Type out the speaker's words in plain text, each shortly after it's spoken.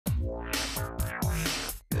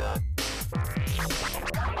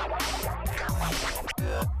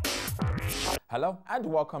Hello and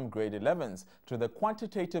welcome grade 11s to the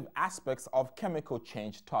quantitative aspects of chemical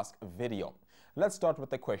change task video. Let's start with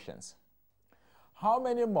the questions. How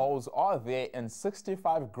many moles are there in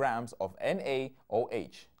 65 grams of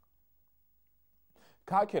NaOH?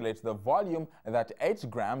 Calculate the volume that 8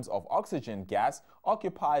 grams of oxygen gas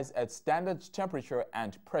occupies at standard temperature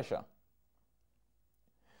and pressure.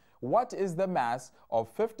 What is the mass of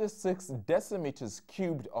 56 decimeters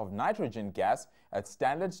cubed of nitrogen gas at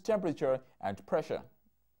standard temperature and pressure?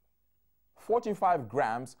 45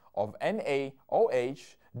 grams of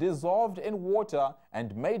NaOH dissolved in water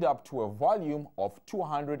and made up to a volume of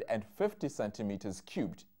 250 centimeters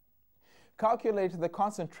cubed. Calculate the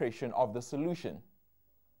concentration of the solution.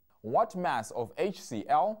 What mass of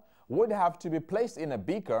HCl would have to be placed in a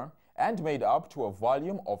beaker and made up to a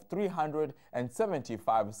volume of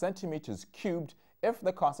 375 centimeters cubed if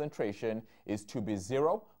the concentration is to be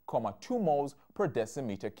 0.2 moles per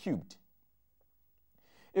decimeter cubed?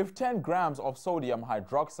 If 10 grams of sodium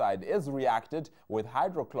hydroxide is reacted with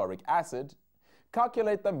hydrochloric acid,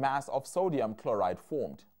 calculate the mass of sodium chloride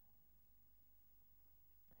formed.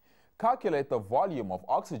 Calculate the volume of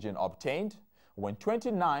oxygen obtained when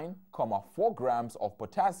 29.4 grams of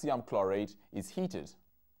potassium chlorate is heated.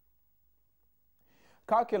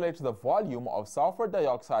 Calculate the volume of sulfur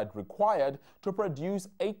dioxide required to produce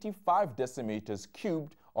 85 decimeters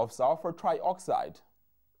cubed of sulfur trioxide.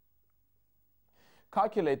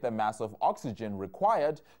 Calculate the mass of oxygen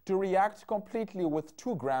required to react completely with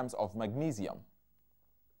 2 grams of magnesium.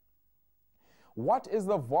 What is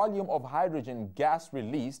the volume of hydrogen gas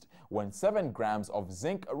released when 7 grams of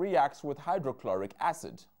zinc reacts with hydrochloric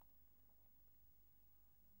acid?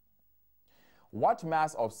 What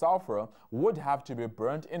mass of sulfur would have to be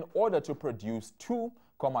burnt in order to produce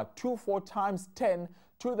 2.24 times 10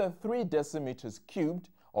 to the 3 decimeters cubed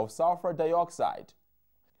of sulfur dioxide?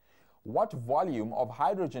 What volume of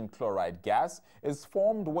hydrogen chloride gas is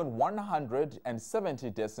formed when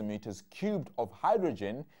 170 decimeters cubed of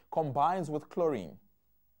hydrogen combines with chlorine?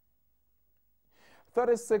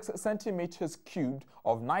 36 centimeters cubed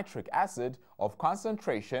of nitric acid of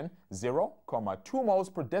concentration 0.2 moles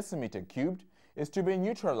per decimeter cubed is to be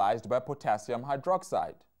neutralized by potassium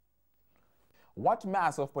hydroxide. What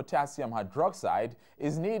mass of potassium hydroxide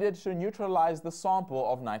is needed to neutralize the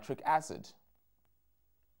sample of nitric acid?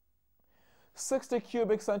 60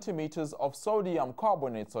 cubic centimeters of sodium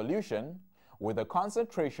carbonate solution with a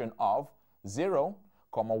concentration of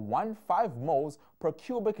 0.15 moles per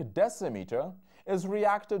cubic decimeter is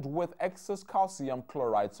reacted with excess calcium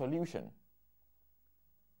chloride solution.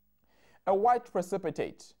 A white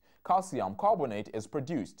precipitate, calcium carbonate, is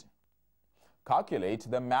produced.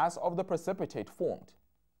 Calculate the mass of the precipitate formed.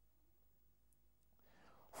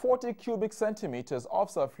 40 cubic centimeters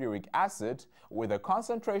of sulfuric acid with a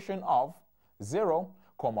concentration of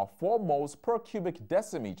 0.4 moles per cubic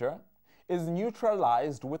decimeter is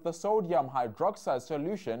neutralized with the sodium hydroxide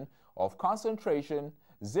solution of concentration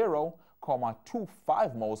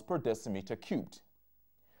 0.25 moles per decimeter cubed.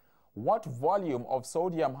 What volume of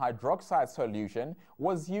sodium hydroxide solution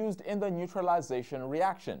was used in the neutralization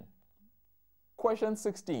reaction? Question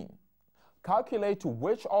 16. Calculate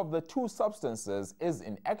which of the two substances is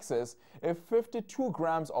in excess if 52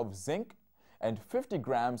 grams of zinc and 50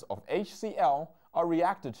 grams of HCl are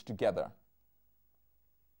reacted together.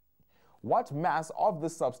 What mass of the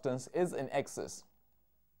substance is in excess?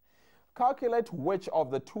 Calculate which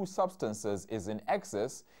of the two substances is in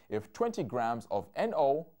excess if 20 grams of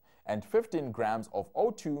NO and 15 grams of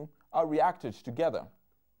O2 are reacted together.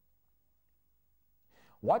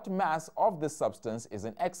 What mass of this substance is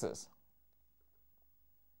in excess?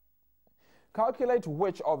 Calculate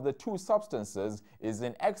which of the two substances is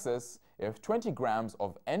in excess if 20 grams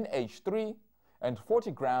of NH3 and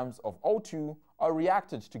 40 grams of O2 are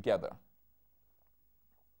reacted together.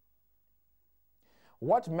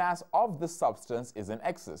 What mass of this substance is in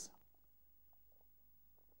excess?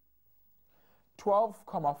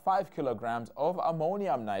 12.5 kilograms of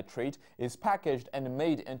ammonium nitrate is packaged and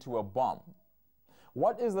made into a bomb.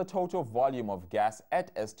 What is the total volume of gas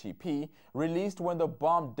at STP released when the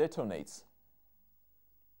bomb detonates?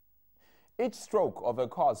 Each stroke of a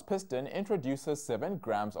car's piston introduces 7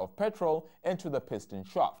 grams of petrol into the piston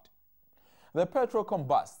shaft. The petrol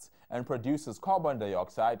combusts and produces carbon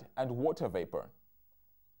dioxide and water vapor.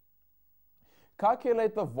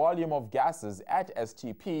 Calculate the volume of gases at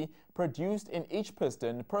STP produced in each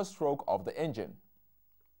piston per stroke of the engine.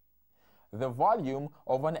 The volume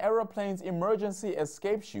of an aeroplane's emergency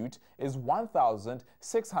escape chute is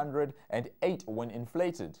 1,608 when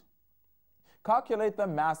inflated. Calculate the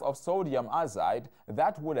mass of sodium azide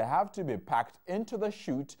that would have to be packed into the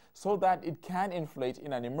chute so that it can inflate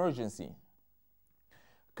in an emergency.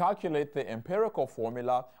 Calculate the empirical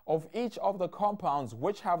formula of each of the compounds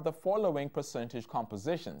which have the following percentage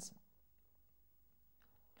compositions: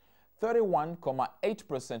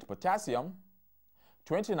 31.8% potassium,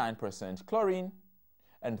 29% chlorine,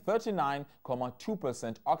 and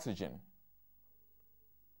 39.2% oxygen,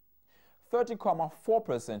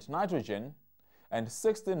 30.4% nitrogen, and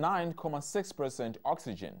 69.6%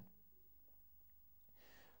 oxygen,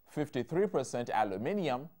 53%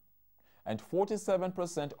 aluminium, and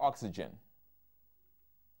 47% oxygen,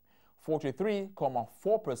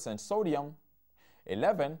 43.4% sodium,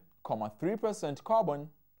 11.3% carbon,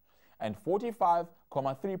 and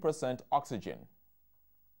 45.3% oxygen.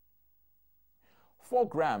 4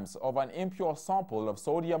 grams of an impure sample of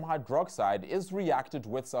sodium hydroxide is reacted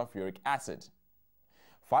with sulfuric acid.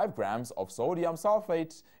 5 grams of sodium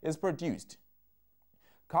sulfate is produced.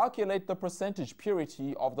 Calculate the percentage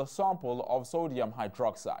purity of the sample of sodium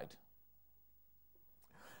hydroxide.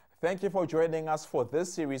 Thank you for joining us for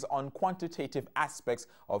this series on quantitative aspects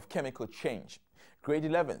of chemical change. Grade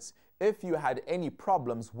 11s, if you had any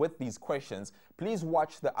problems with these questions, please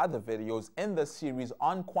watch the other videos in the series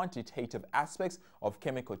on quantitative aspects of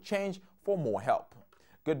chemical change for more help.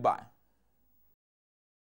 Goodbye.